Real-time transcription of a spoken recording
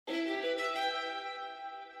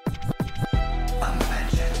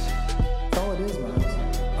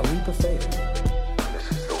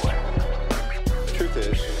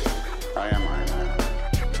am Iron Man.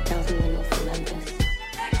 I'll be in for Memphis.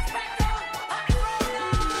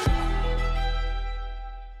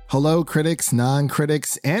 Hello, critics,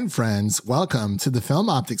 non-critics, and friends. Welcome to the Film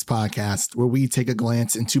Optics Podcast, where we take a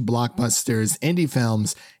glance into blockbusters, indie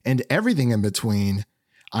films, and everything in between.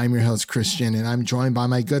 I'm your host, Christian, and I'm joined by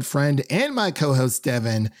my good friend and my co-host,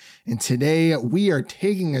 Devin. And today we are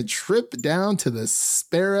taking a trip down to the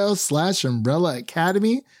Sparrow/Umbrella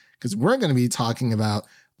Academy, because we're going to be talking about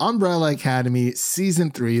Umbrella Academy Season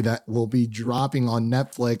 3 that will be dropping on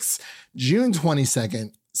Netflix June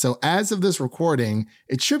 22nd. So as of this recording,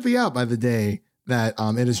 it should be out by the day that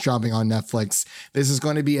it is dropping on Netflix. This is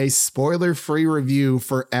going to be a spoiler-free review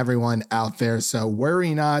for everyone out there. So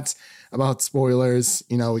worry not about spoilers.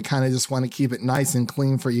 You know, we kind of just want to keep it nice and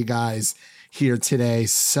clean for you guys here today.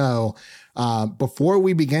 So before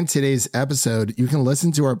we begin today's episode, you can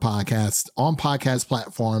listen to our podcast on podcast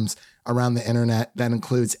platforms around the internet. That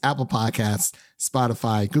includes Apple Podcasts,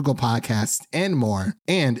 Spotify, Google Podcasts, and more.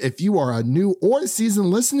 And if you are a new or seasoned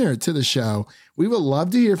listener to the show, we would love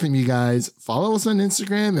to hear from you guys. Follow us on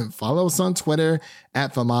Instagram and follow us on Twitter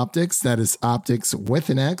at FilmOptics. That is optics with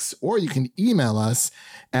an X. Or you can email us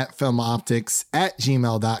at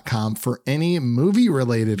filmoptics@gmail.com for any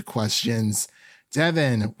movie-related questions.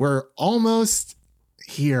 Devin, we're almost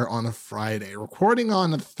here on a Friday, recording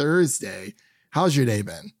on a Thursday. How's your day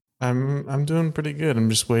been? I'm doing pretty good.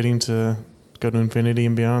 I'm just waiting to go to Infinity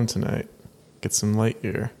and Beyond tonight. Get some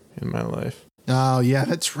Lightyear in my life. Oh, yeah,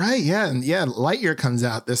 that's right. Yeah. And yeah, Lightyear comes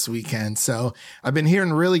out this weekend. So I've been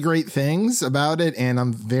hearing really great things about it, and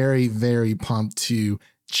I'm very, very pumped to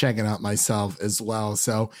check it out myself as well.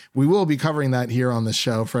 So we will be covering that here on the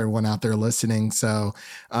show for everyone out there listening. So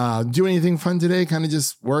do anything fun today? Kind of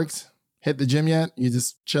just worked? Hit the gym yet? You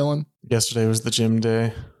just chilling? Yesterday was the gym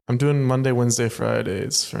day. I'm doing Monday, Wednesday,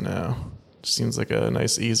 Fridays for now. Just seems like a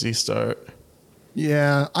nice, easy start.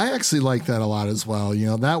 Yeah, I actually like that a lot as well. You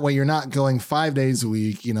know, that way you're not going 5 days a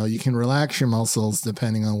week. You know, you can relax your muscles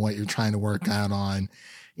depending on what you're trying to work out on.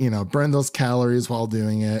 You know, burn those calories while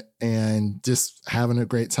doing it and just having a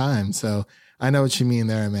great time. So I know what you mean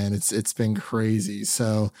there, man. It's been crazy.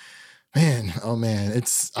 So, man, oh man,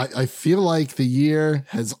 I feel like the year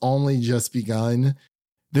has only just begun.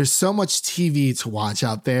 There's so much TV to watch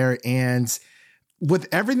out there, and with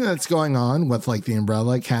everything that's going on with like the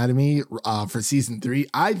Umbrella Academy for season 3,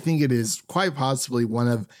 I think it is quite possibly one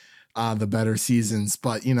of the better seasons.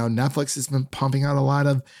 But, you know, Netflix has been pumping out a lot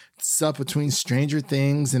of stuff between Stranger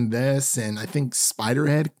Things and this, and I think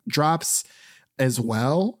Spiderhead drops as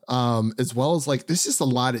well as like there's just a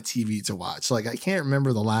lot of TV to watch. Like I can't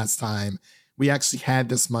remember the last time we actually had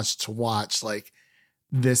this much to watch, like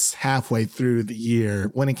this halfway through the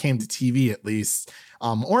year when it came to TV at least,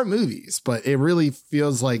 or movies, but it really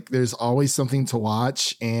feels like there's always something to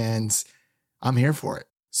watch and I'm here for it.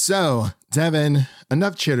 So Devin,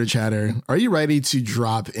 enough chitter chatter. Are you ready to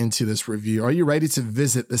drop into this review? Are you ready to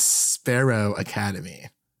visit the Sparrow Academy?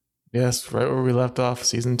 Yes, right where we left off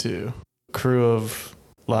season 2. Crew of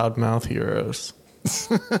loudmouth heroes.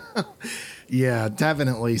 Yeah,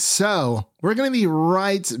 definitely. So we're going to be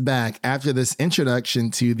right back after this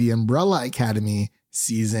introduction to the Umbrella Academy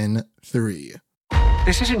Season 3.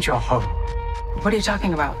 This isn't your home. What are you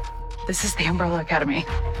talking about? This is the Umbrella Academy.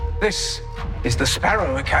 This is the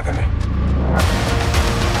Sparrow Academy.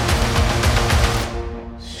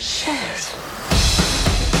 Shit.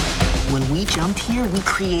 When we jumped here, we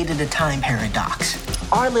created a time paradox.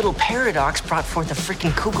 Our little paradox brought forth a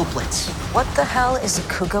freaking Kugelblitz. What the hell is a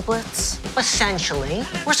Kugelblitz? Essentially,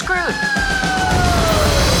 we're screwed.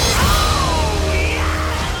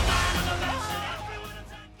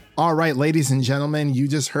 All right, ladies and gentlemen, you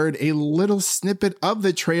just heard a little snippet of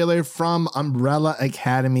the trailer from Umbrella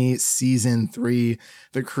Academy Season 3.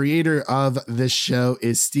 The creator of this show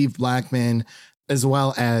is Steve Blackman, as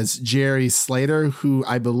well as Jerry Slater, who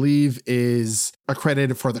I believe is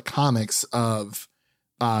accredited for the comics of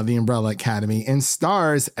the Umbrella Academy, and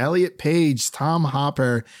stars Elliot Page, Tom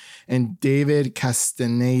Hopper, and David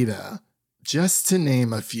Castaneda, just to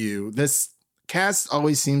name a few. This cast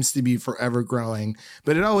always seems to be forever growing,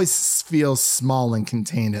 but it always feels small and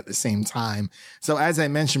contained at the same time. So as I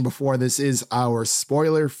mentioned before, this is our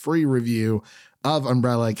spoiler-free review of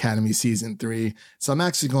Umbrella Academy Season 3. So I'm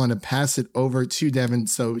actually going to pass it over to Devin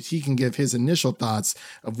so he can give his initial thoughts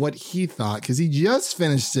of what he thought, because he just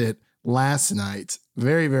finished it last night.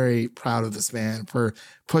 Very, very proud of this man for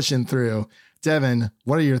pushing through. Devin,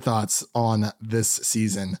 what are your thoughts on this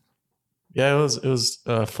season? Yeah, it was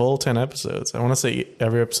a full 10 episodes. I want to say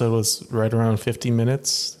every episode was right around 50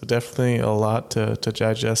 minutes. Definitely a lot to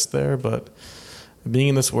digest there, but being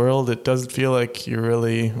in this world, it doesn't feel like you're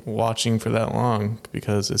really watching for that long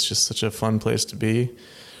because it's just such a fun place to be.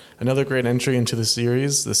 Another great entry into the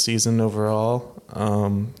series, the season overall.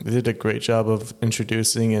 They did a great job of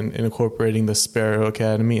introducing and incorporating the Sparrow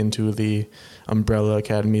Academy into the Umbrella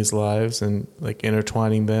Academy's lives and like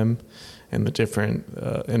intertwining them and the different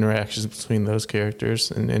interactions between those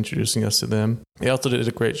characters and introducing us to them. They also did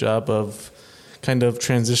a great job of kind of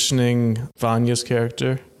transitioning Vanya's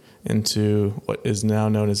character into what is now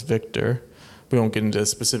known as Victor. We won't get into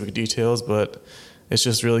specific details, but it's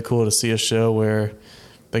just really cool to see a show where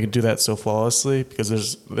they could do that so flawlessly, because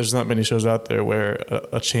there's not many shows out there where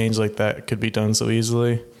a change like that could be done so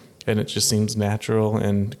easily, and it just seems natural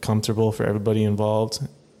and comfortable for everybody involved,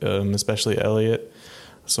 especially Elliot.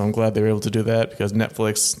 So I'm glad they were able to do that, because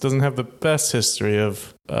Netflix doesn't have the best history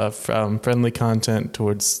of friendly content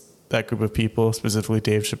towards that group of people, specifically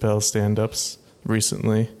Dave Chappelle's stand-ups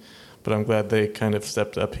recently. But I'm glad they kind of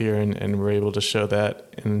stepped up here and were able to show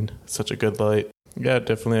that in such a good light. Yeah,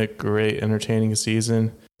 definitely a great, entertaining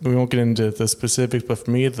season. We won't get into the specifics, but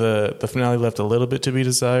for me, the finale left a little bit to be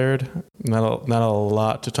desired. Not a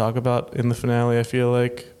lot to talk about in the finale, I feel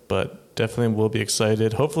like, but definitely will be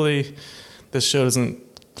excited. Hopefully, this show doesn't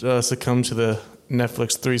succumb to the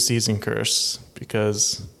Netflix 3-season curse,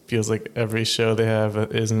 because it feels like every show they have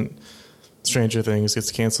isn't Stranger Things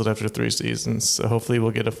gets canceled after 3 seasons. So hopefully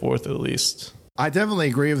we'll get a 4th at least. I definitely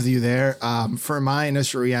agree with you there. For my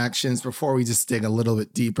initial reactions, before we just dig a little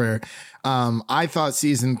bit deeper, I thought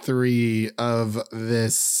season 3 of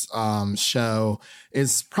this show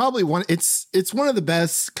is probably it's one of the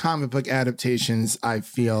best comic book adaptations, I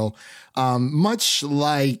feel. Much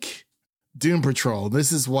like Doom Patrol,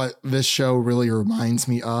 this is what this show really reminds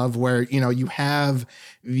me of, where, you know, you have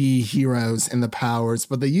the heroes and the powers,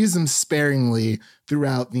 but they use them sparingly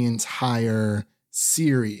throughout the entire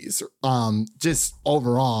series, just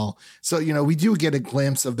overall. So, you know, we do get a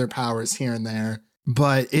glimpse of their powers here and there,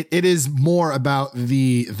 but it is more about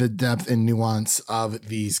the depth and nuance of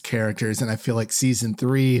these characters. And I feel like season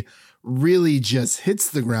 3 really just hits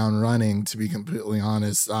the ground running, to be completely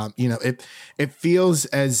honest. You know, it feels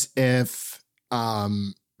as if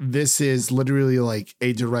this is literally like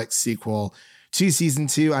a direct sequel to season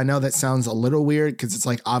 2. I know that sounds a little weird, because it's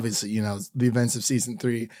like, obviously, you know, the events of season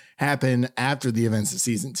 3 happen after the events of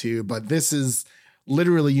season 2, but this is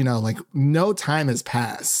literally, you know, like no time has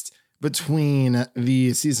passed between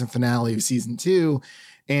the season finale of season 2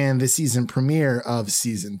 and the season premiere of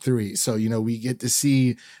season 3. So, you know, we get to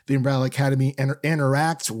see the Umbrella Academy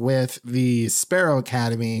interact with the Sparrow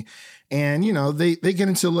Academy. And, you know, they get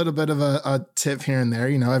into a little bit of a tiff here and there.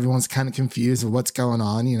 You know, everyone's kind of confused with what's going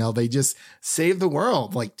on. You know, they just saved the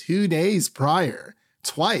world like 2 days prior,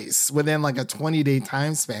 twice within like a 20-day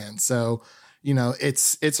time span. So, you know,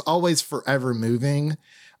 it's always forever moving.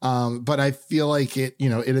 But I feel like it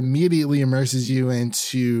immediately immerses you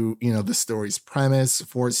into, you know, the story's premise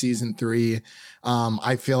for season 3.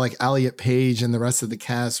 I feel like Elliot Page and the rest of the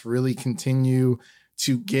cast really continue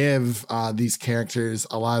to give these characters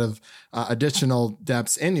a lot of additional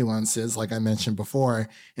depths and nuances, like I mentioned before.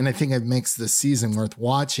 And I think it makes this season worth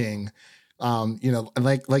watching. You know,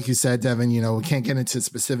 like you said, Devin, you know, we can't get into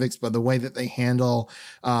specifics, but the way that they handle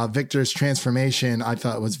Victor's transformation, I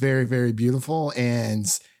thought was very, very beautiful. And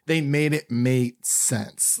they made it make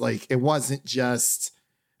sense. Like, it wasn't just,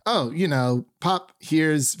 oh, you know, pop,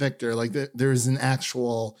 here's Victor. Like, there's an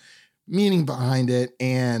actual meaning behind it.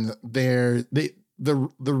 And the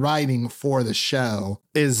writing for the show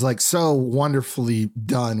is like so wonderfully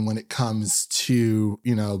done when it comes to,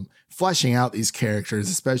 you know, fleshing out these characters,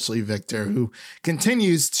 especially Victor, who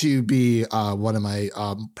continues to be one of my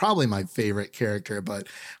probably my favorite character. But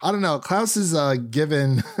I don't know, Klaus is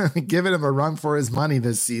giving him a run for his money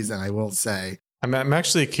this season, I will say. I'm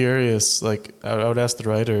actually curious. Like, I would ask the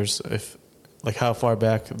writers if, like, how far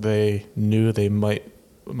back they knew they might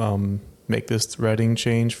make this writing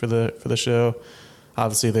change for the show.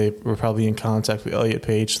 Obviously, they were probably in contact with Elliot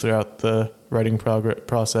Page throughout the writing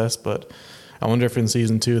process, but I wonder if in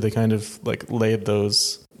season 2 they kind of like laid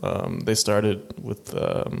those. They started with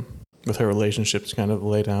her relationship to kind of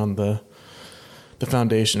lay down the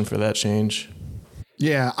foundation for that change.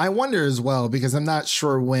 Yeah, I wonder as well, because I'm not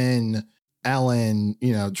sure when Ellen,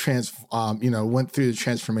 you know, went through the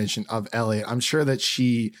transformation of Elliot. I'm sure that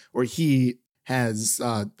she or he has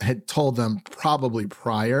had told them probably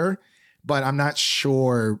prior, but I'm not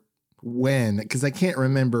sure when, because I can't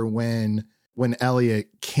remember when Elliot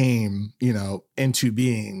came, you know, into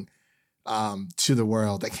being to the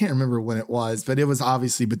world. I can't remember when it was, but it was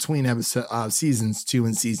obviously between seasons 2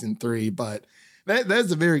 and season 3. But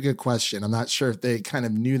that's a very good question. I'm not sure if they kind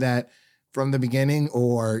of knew that from the beginning,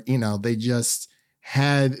 or, you know, they just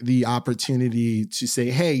had the opportunity to say,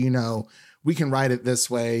 hey, you know, we can write it this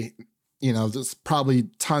way. You know, there's probably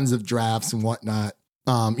tons of drafts and whatnot,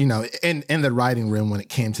 you know, in the writing room when it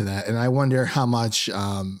came to that. And I wonder how much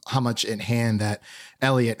in hand that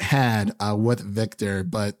Elliot had with Victor,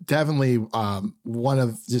 but definitely one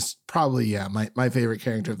of just probably, yeah, my favorite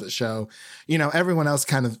character of the show. You know, everyone else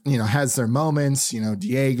kind of, you know, has their moments, you know,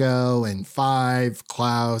 Diego and Five,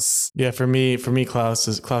 Klaus. Yeah, for me, Klaus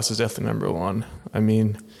is definitely number one. I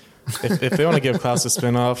mean, if they want to give Klaus a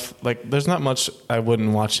spinoff, like, there's not much I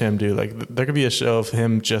wouldn't watch him do. Like, there could be a show of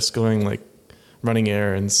him just going, like, running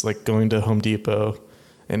errands, like going to Home Depot,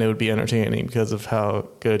 and it would be entertaining because of how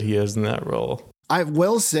good he is in that role. I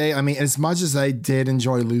will say, I mean, as much as I did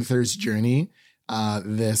enjoy Luther's journey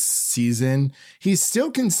this season, he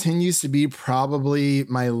still continues to be probably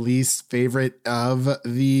my least favorite of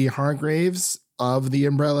the Hargraves of the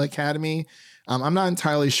Umbrella Academy. I'm not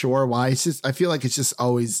entirely sure why. It's just, I feel like it's just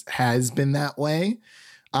always has been that way.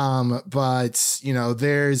 But, you know,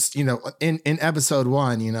 there's, you know, in episode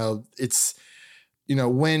 1, you know, it's, you know,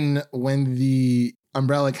 when the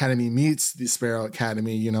Umbrella Academy meets the Sparrow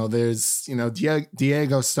Academy, you know, there's, you know,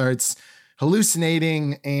 Diego starts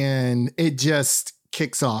hallucinating and it just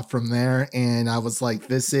kicks off from there. And I was like,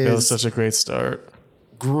 it was such a great start.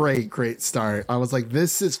 Great start. I was like,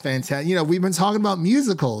 this is fantastic. You know, we've been talking about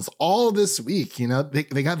musicals all this week. You know, they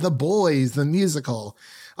got The Boys, the musical,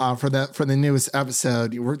 for the newest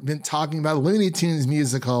episode. We've been talking about Looney Tunes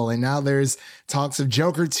musical, and now there's talks of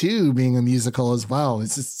Joker 2 being a musical as well.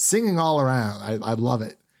 It's just singing all around. I love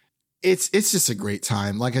it. It's just a great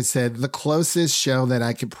time. Like I said, the closest show that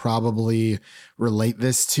I could probably relate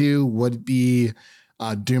this to would be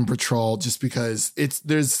Doom Patrol, just because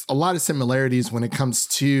there's a lot of similarities when it comes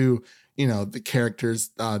to, you know, the characters,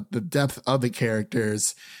 the depth of the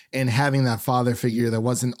characters, and having that father figure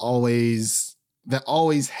that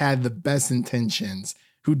always had the best intentions,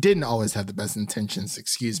 who didn't always have the best intentions,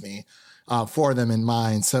 for them in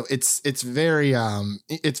mind. So it's very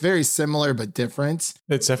similar but different.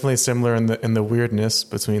 It's definitely similar in the weirdness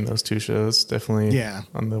between those two shows. Definitely, yeah,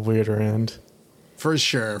 on the weirder end. For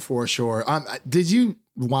sure. Did you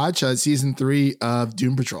watch season 3 of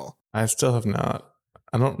Doom Patrol? I still have not.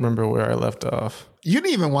 I don't remember where I left off. You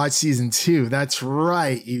didn't even watch season 2. That's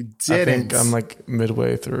right. You didn't. I think I'm like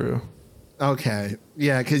midway through. Okay.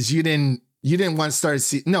 Yeah, because you didn't want to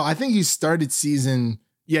start no, I think you started season.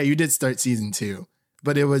 Yeah, you did start season 2.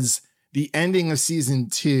 But it was the ending of season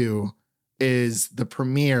 2 is the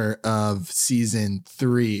premiere of season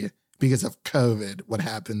 3 because of COVID, what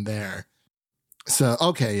happened there. So,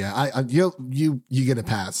 okay, yeah, you get a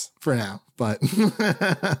pass for now, but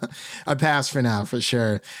a pass for now for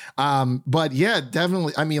sure. But yeah,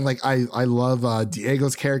 definitely. I mean, like I love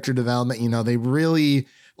Diego's character development. You know, they really,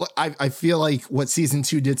 I feel like what season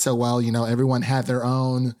 2 did so well, you know, everyone had their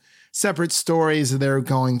own separate stories that they're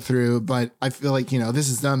going through, but I feel like, you know, this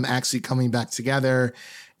is them actually coming back together.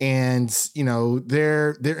 And, you know,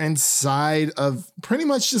 they're inside of pretty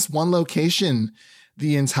much just one location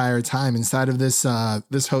the entire time, inside of this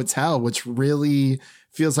hotel, which really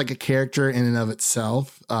feels like a character in and of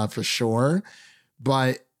itself, for sure.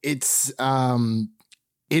 But it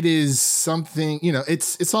is something, you know,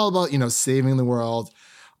 it's all about, you know, saving the world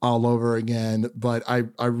all over again. But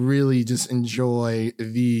I really just enjoy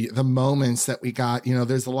the moments that we got. You know,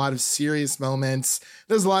 there's a lot of serious moments.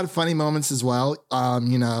 There's a lot of funny moments as well.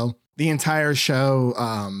 You know, the entire show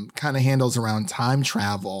kind of handles around time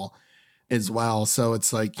travel as well. So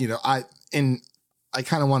it's like, you know, I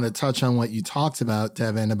kind of want to touch on what you talked about,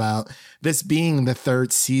 Devin, about this being the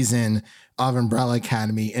 3rd season of Umbrella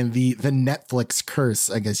Academy and the Netflix curse,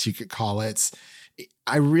 I guess you could call it.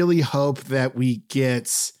 I really hope that we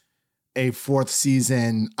get a 4th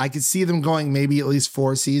season. I could see them going maybe at least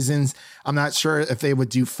 4 seasons. I'm not sure if they would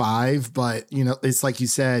do 5, but, you know, it's like you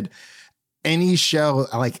said, any show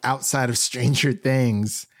like outside of Stranger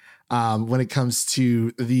Things, when it comes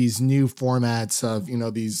to these new formats of, you know,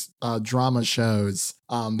 these drama shows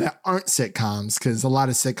that aren't sitcoms, because a lot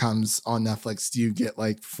of sitcoms on Netflix do get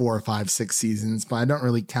like 4, 5, 6 seasons, but I don't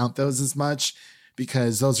really count those as much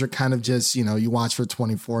because those are kind of just, you know, you watch for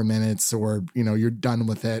 24 minutes or, you know, you're done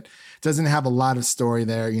with it. It doesn't have a lot of story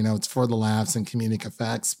there. You know, it's for the laughs and comedic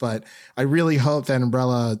effects. But I really hope that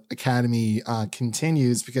Umbrella Academy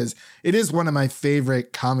continues, because it is one of my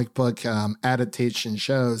favorite comic book adaptation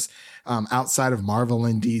shows outside of Marvel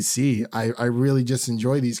and DC. I really just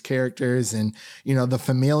enjoy these characters and, you know, the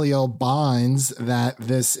familial bonds that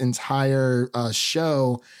this entire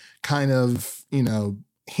show kind of, you know,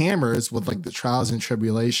 hammers with, like the trials and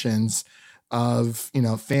tribulations of, you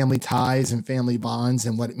know, family ties and family bonds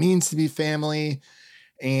and what it means to be family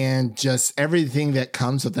and just everything that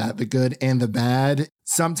comes with that, the good and the bad.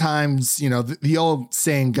 Sometimes, you know, the old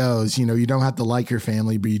saying goes, you know, you don't have to like your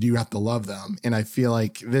family, but you do have to love them. And I feel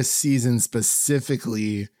like this season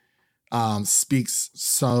specifically speaks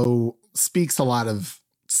a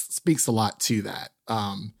lot to that.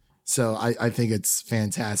 So I think it's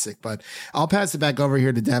fantastic, but I'll pass it back over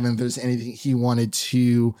here to Devin if there's anything he wanted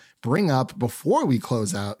to bring up before we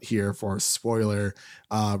close out here for a spoiler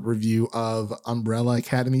review of Umbrella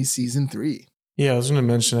Academy Season 3. Yeah, I was going to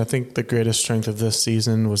mention, I think the greatest strength of this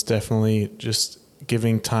season was definitely just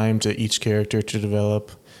giving time to each character to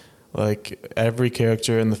develop. Like every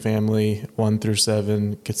character in the family, 1 through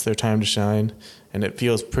 7, gets their time to shine, and it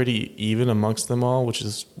feels pretty even amongst them all, which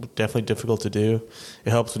is definitely difficult to do.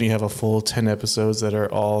 It helps when you have a full 10 episodes that are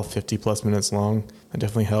all 50 plus minutes long. It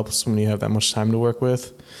definitely helps when you have that much time to work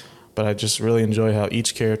with. But I just really enjoy how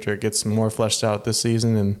each character gets more fleshed out this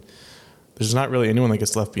season, and there's not really anyone that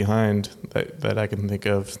gets left behind that I can think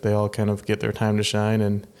of. They all kind of get their time to shine,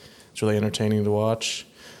 and it's really entertaining to watch.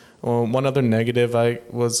 Well, one other negative I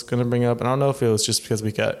was going to bring up, and I don't know if it was just because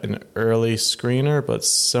we got an early screener, but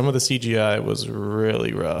some of the CGI was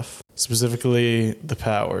really rough, specifically the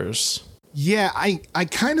powers. Yeah, I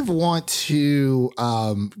kind of want to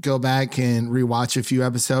go back and rewatch a few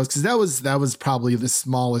episodes because that was probably the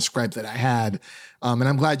smallest gripe that I had. And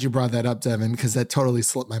I'm glad you brought that up, Devin, because that totally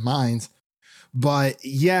slipped my mind. But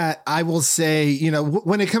yeah, I will say, you know,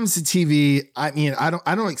 when it comes to TV, I mean, I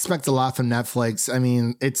don't expect a lot from Netflix. I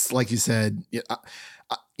mean, it's like you said,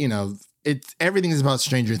 you know, everything is about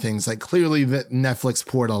Stranger Things. Like clearly that Netflix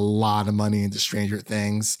poured a lot of money into Stranger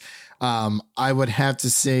Things. I would have to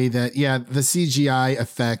say that, yeah, the CGI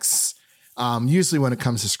effects, usually when it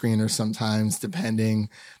comes to screeners, sometimes depending,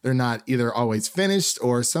 they're not either always finished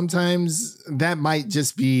or sometimes that might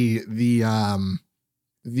just be the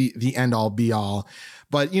end all be all.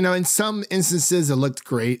 But, you know, in some instances it looked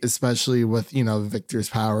great, especially with, you know, Victor's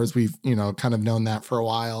powers. We've, you know, kind of known that for a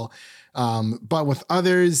while. But with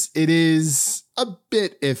others, it is a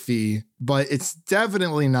bit iffy, but it's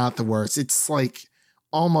definitely not the worst. It's like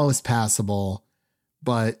almost passable.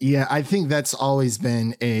 But yeah, I think that's always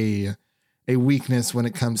been a weakness when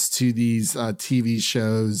it comes to these TV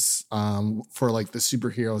shows for like the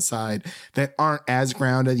superhero side that aren't as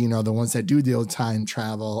grounded, you know, the ones that do deal with time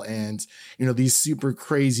travel and, you know, these super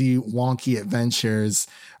crazy wonky adventures,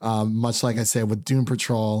 much like I said with Doom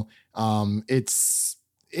Patrol. It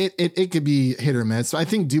could be hit or miss. So I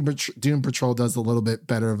think Doom Patrol does a little bit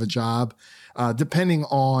better of a job depending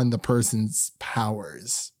on the person's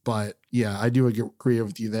powers. But yeah, I do agree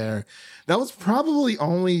with you there. That was probably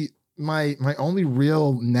my only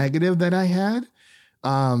real negative that I had.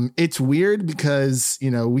 It's weird because, you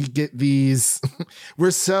know, we get these,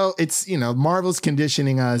 it's, you know, Marvel's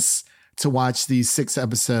conditioning us to watch these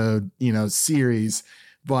 6-episode, you know, series,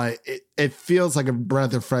 but it feels like a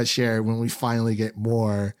breath of fresh air when we finally get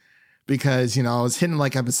more because, you know, I was hitting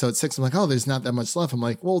like episode 6. I'm like, oh, there's not that much left. I'm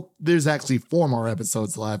like, well, there's actually 4 more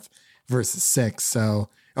episodes left versus 6. So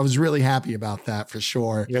I was really happy about that for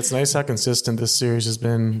sure. Yeah, it's nice how consistent this series has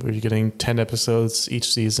been. Where you're getting 10 episodes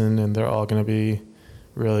each season, and they're all going to be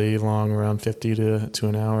really long, around 50 to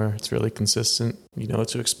an hour. It's really consistent. You know what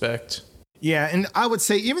to expect. Yeah, and I would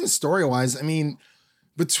say even story-wise, I mean,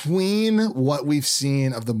 between what we've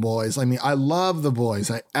seen of The Boys, I mean, I love The Boys.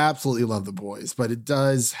 I absolutely love The Boys, but it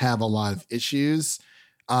does have a lot of issues.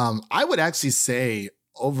 I would actually say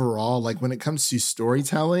overall, like when it comes to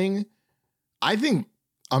storytelling, I think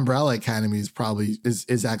Umbrella Academy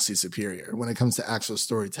is actually superior when it comes to actual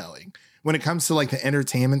storytelling. When it comes to like the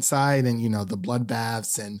entertainment side and, you know, the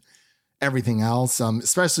bloodbaths and everything else,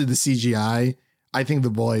 especially the CGI, I think The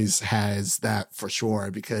Boys has that for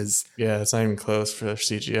sure because yeah, it's not even close for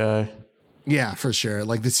CGI. Yeah, for sure.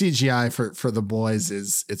 Like the CGI for The Boys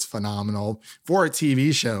it's phenomenal for a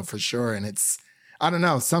TV show for sure. And it's, I don't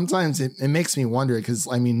know, sometimes it makes me wonder because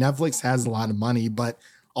I mean, Netflix has a lot of money, but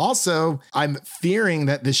also, I'm fearing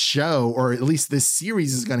that this show, or at least this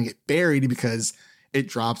series, is going to get buried because it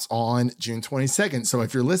drops on June 22nd. So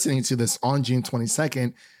if you're listening to this on June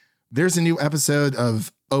 22nd, there's a new episode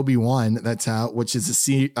of Obi-Wan that's out, which is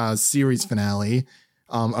a series finale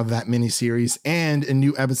of that miniseries, and a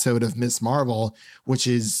new episode of Ms. Marvel, which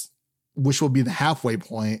will be the halfway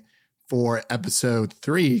point for episode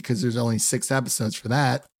 3 because there's only 6 episodes for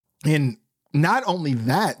that. And not only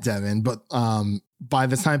that, Devin, but by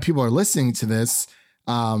the time people are listening to this,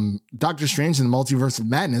 Doctor Strange and the Multiverse of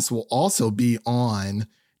Madness will also be on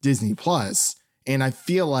Disney Plus. And I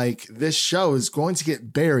feel like this show is going to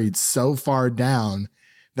get buried so far down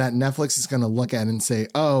that Netflix is going to look at and say,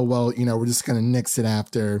 oh, well, we're just going to nix it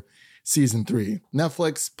after season 3.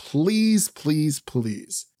 Netflix, please, please,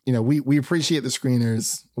 please. We appreciate the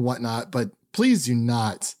screeners, whatnot, but please do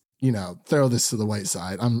not, throw this to the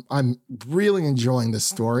wayside. I'm really enjoying this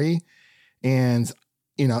story. And,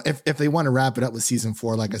 if they want to wrap it up with season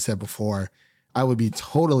 4, like I said before, I would be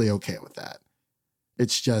totally okay with that.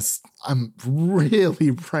 It's just, I'm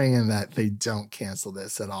really praying that they don't cancel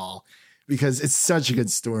this at all, because it's such a good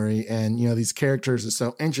story. And, these characters are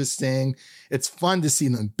so interesting. It's fun to see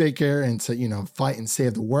them bicker and to, fight and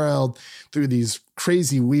save the world through these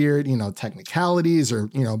crazy, weird, technicalities, or,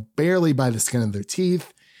 barely by the skin of their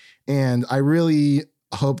teeth. And I really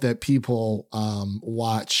hope that people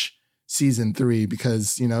watch season 3,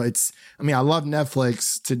 because, I love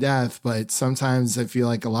Netflix to death, but sometimes I feel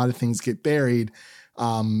like a lot of things get buried.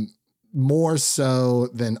 More so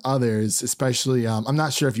than others, especially, I'm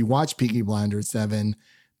not sure if you watch Peaky Blinders, Devin,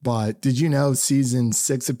 but did you know season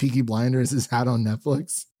 6 of Peaky Blinders is out on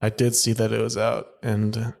Netflix? I did see that it was out,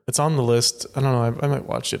 and it's on the list. I don't know, I might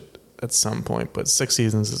watch it at some point, but 6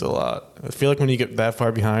 seasons is a lot. I feel like when you get that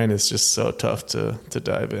far behind, it's just so tough to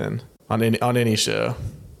dive in on any show.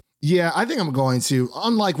 Yeah, I think I'm going to.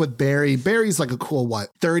 Unlike with Barry's like a cool,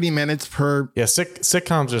 30 minutes per. Yeah,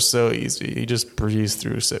 sitcoms are so easy. You just breeze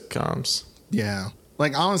through sitcoms. Yeah.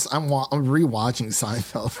 Like, honestly, I'm rewatching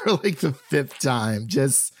Seinfeld for like the 5th time.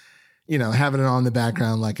 Just, having it on the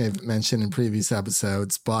background, like I've mentioned in previous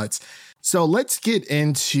episodes. But so let's get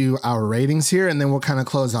into our ratings here, and then we'll kind of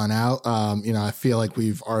close on out. I feel like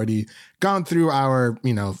we've already gone through our,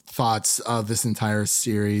 thoughts of this entire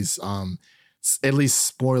series. At least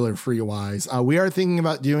spoiler free wise. We are thinking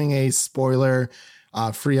about doing a spoiler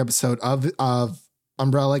free episode of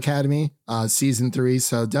Umbrella Academy season 3.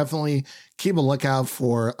 So definitely keep a lookout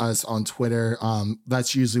for us on Twitter.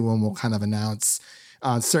 That's usually when we'll kind of announce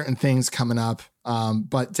certain things coming up.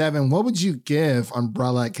 But Devin, what would you give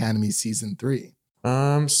Umbrella Academy season 3?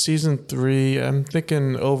 Season 3, I'm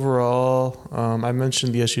thinking overall, I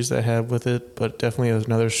mentioned the issues I have with it, but definitely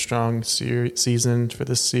another strong season for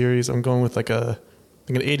this series. I'm going with like an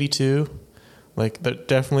 82. Like, there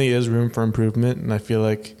definitely is room for improvement, and I feel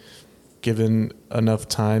like given enough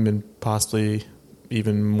time and possibly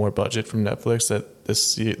even more budget from Netflix, that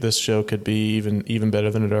this show could be even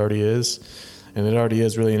better than it already is. And it already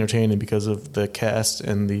is really entertaining because of the cast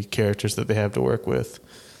and the characters that they have to work with.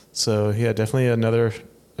 So, yeah, definitely another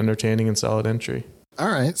entertaining and solid entry. All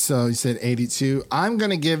right. So you said 82. I'm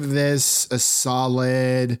going to give this a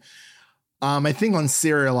solid, I think on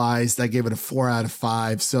Serialized, I gave it a 4 out of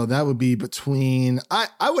 5. So that would be between,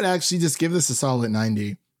 I would actually just give this a solid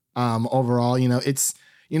 90. Overall, it's,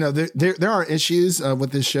 there are issues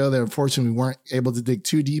with this show that unfortunately we weren't able to dig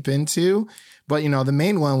too deep into. But, the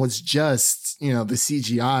main one was just, the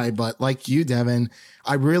CGI. But like you, Devin,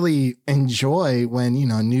 I really enjoy when,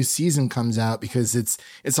 a new season comes out, because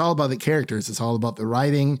it's all about the characters. It's all about the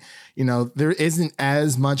writing. There isn't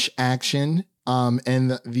as much action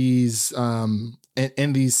in these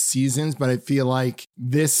seasons, but I feel like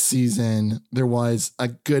this season there was a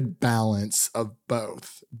good balance of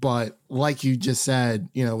both. But like you just said,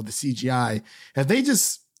 with the CGI, if they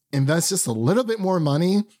just invest just a little bit more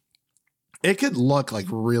money, it could look like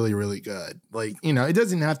really, really good. Like, it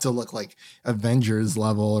doesn't have to look like Avengers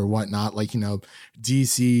level or whatnot, like,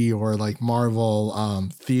 DC or like Marvel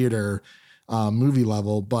theater movie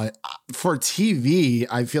level. But for TV,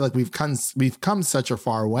 I feel like we've come such a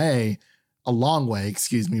long way.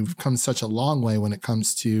 We've come such a long way when it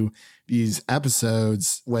comes to these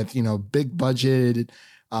episodes with, big budget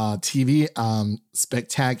TV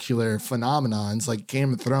spectacular phenomenons. Like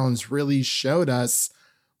Game of Thrones really showed us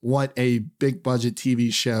what a big budget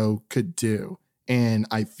TV show could do. And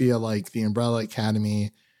I feel like the Umbrella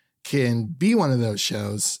Academy can be one of those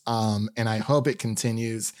shows. And I hope it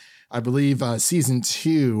continues. I believe season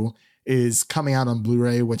 2 is coming out on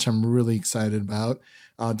Blu-ray, which I'm really excited about.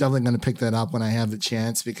 Definitely going to pick that up when I have the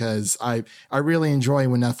chance, because I really enjoy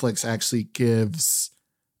when Netflix actually gives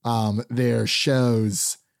their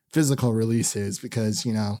shows physical releases, because,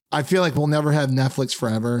 I feel like we'll never have Netflix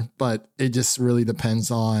forever, but it just really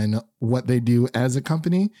depends on what they do as a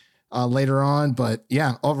company later on. But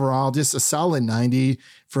yeah, overall, just a solid 90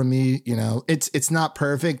 for me. It's not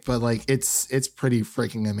perfect, but like it's pretty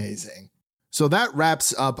freaking amazing. So that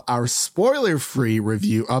wraps up our spoiler-free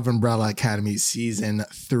review of Umbrella Academy Season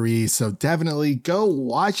 3. So definitely go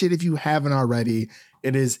watch it if you haven't already.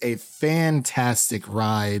 It is a fantastic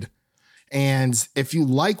ride. And if you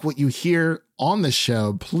like what you hear on the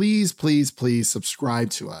show, please, please, please subscribe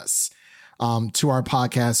to us. to our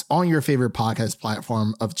podcast on your favorite podcast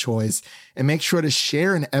platform of choice. And make sure to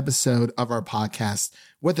share an episode of our podcast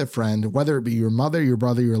with a friend, whether it be your mother, your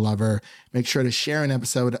brother, your lover. Make sure to share an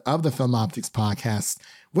episode of the Film Optics podcast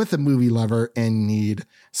with a movie lover in need.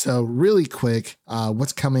 So really quick,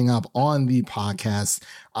 what's coming up on the podcast?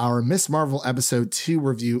 Our Ms. Marvel episode 2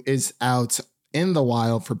 review is out in the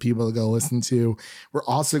wild for people to go listen to. We're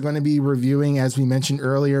also going to be reviewing, as we mentioned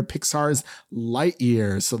earlier, Pixar's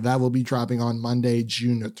Lightyear. So that will be dropping on Monday,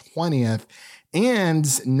 June 20th.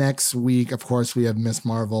 And next week, of course, we have Ms.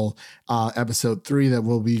 Marvel episode 3 that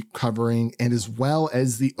we'll be covering, and as well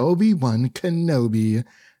as the Obi-Wan Kenobi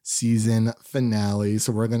season finale.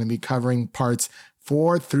 So we're going to be covering parts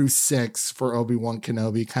 4 through 6 for Obi-Wan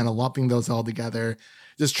Kenobi, kind of lumping those all together,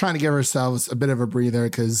 just trying to give ourselves a bit of a breather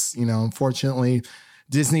because, unfortunately,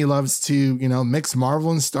 Disney loves to, mix Marvel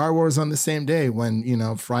and Star Wars on the same day when,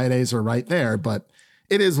 Fridays are right there, but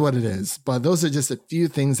it is what it is. But those are just a few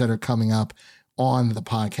things that are coming up on the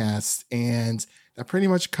podcast, and that pretty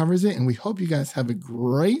much covers it. And we hope you guys have a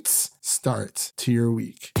great start to your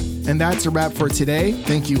week. And that's a wrap for today.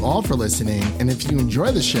 Thank you all for listening. And if you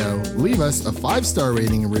enjoy the show, leave us a 5-star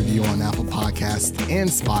rating and review on Apple Podcasts and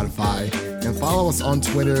Spotify. And follow us on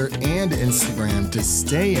Twitter and Instagram to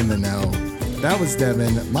stay in the know. That was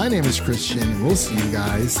Devin. My name is Christian. We'll see you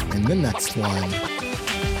guys in the next one.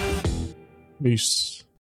 Peace.